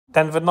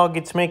Denver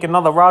Nuggets make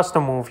another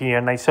roster move here,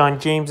 and they signed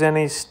James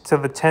Ennis to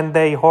the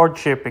 10-day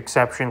hardship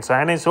exception. So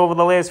Ennis, over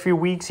the last few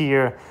weeks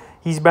here,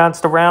 he's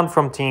bounced around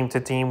from team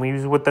to team. He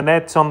was with the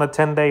Nets on the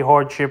 10-day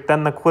hardship,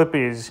 then the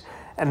Clippers,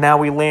 and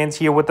now he lands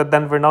here with the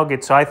Denver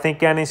Nuggets. So I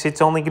think, Ennis,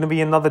 it's only going to be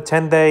another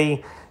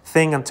 10-day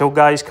thing until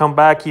guys come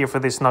back here for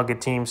this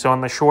Nugget team. So in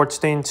the short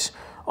stints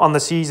on the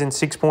season,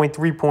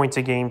 6.3 points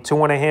a game,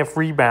 2.5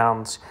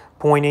 rebounds,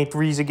 0.8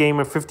 threes a game,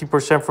 and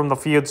 50% from the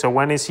field. So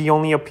Ennis, he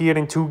only appeared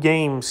in 2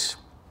 games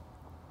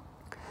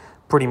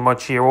pretty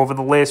much here over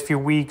the last few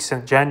weeks.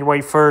 And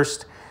January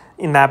 1st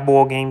in that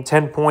ball game,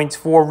 10 points,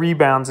 4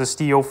 rebounds, a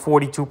steal,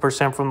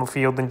 42% from the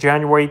field. And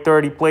January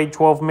 3rd, he played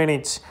 12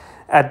 minutes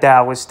at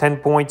Dallas, 10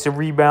 points, a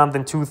rebound,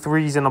 and 2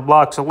 threes and a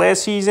block. So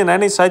last season,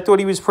 Ennis, I thought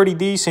he was pretty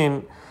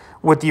decent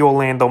with the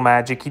Orlando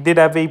Magic. He did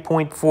have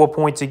 8.4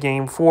 points a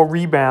game, 4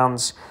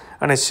 rebounds,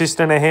 an assist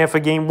and a half a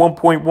game,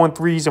 1.1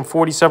 threes, and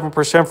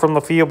 47% from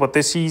the field. But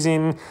this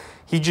season,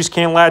 he just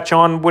can't latch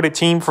on with a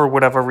team for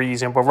whatever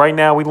reason. But right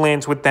now, he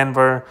lands with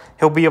Denver.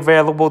 He'll be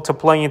available to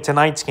play in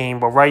tonight's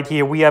game. But right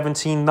here, we haven't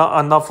seen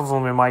enough of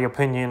him, in my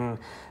opinion,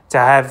 to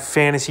have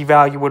fantasy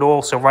value at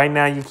all. So right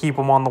now, you keep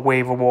him on the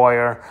waiver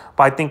wire.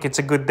 But I think it's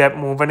a good depth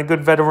move and a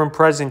good veteran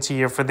presence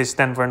here for this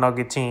Denver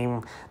Nugget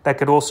team that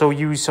could also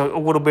use a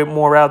little bit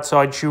more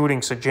outside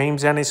shooting. So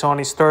James Ennis on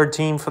his 3rd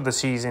team for the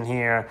season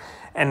here.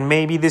 And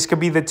maybe this could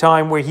be the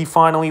time where he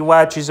finally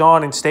latches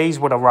on and stays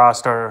with a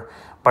roster.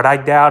 But I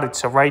doubt it.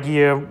 So right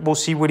here, we'll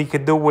see what he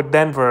could do with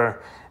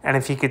Denver and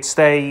if he could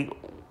stay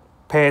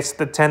past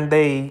the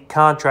 10-day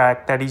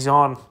contract that he's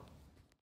on.